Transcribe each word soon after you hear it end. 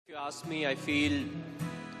ask me, I feel,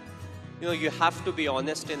 you have to be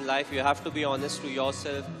honest in life. You have to be honest to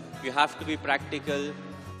yourself. You have to be practical.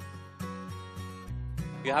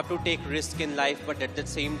 You have to take risk in life, but at the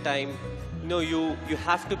same time, you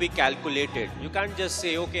have to be calculated. You can't just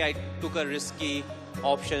say, okay, I took a risky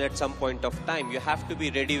option at some point of time. You have to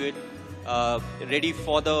be ready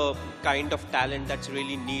for the kind of talent that's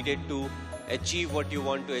really needed to achieve what you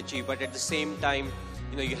want to achieve. But at the same time,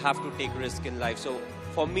 you have to take risk in life. So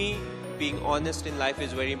for me, being honest in life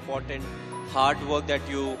is very important. Hard work that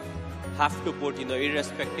you have to put,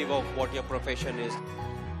 irrespective of what your profession is.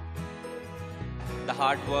 The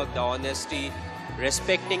hard work, the honesty,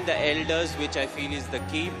 respecting the elders, which I feel is the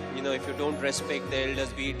key. If you don't respect the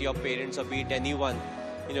elders, be it your parents or be it anyone,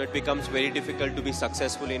 it becomes very difficult to be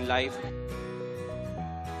successful in life.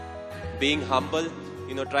 Being humble,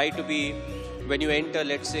 try to be, when you enter,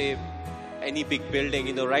 let's say, any big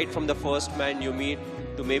building, right from the first man you meet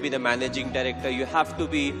to maybe the managing director, you have to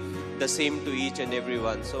be the same to each and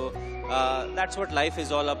everyone. So that's what life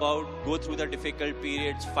is all about. Go through the difficult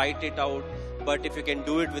periods, fight it out, but if you can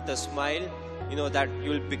do it with a smile, that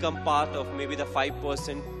you'll become part of maybe the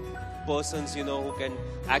 5% persons, who can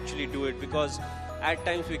actually do it. Because at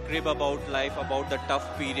times we crib about life, about the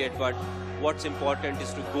tough period, but what's important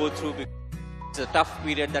is to go through. It's a tough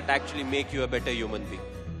period that actually make you a better human being.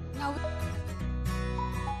 Now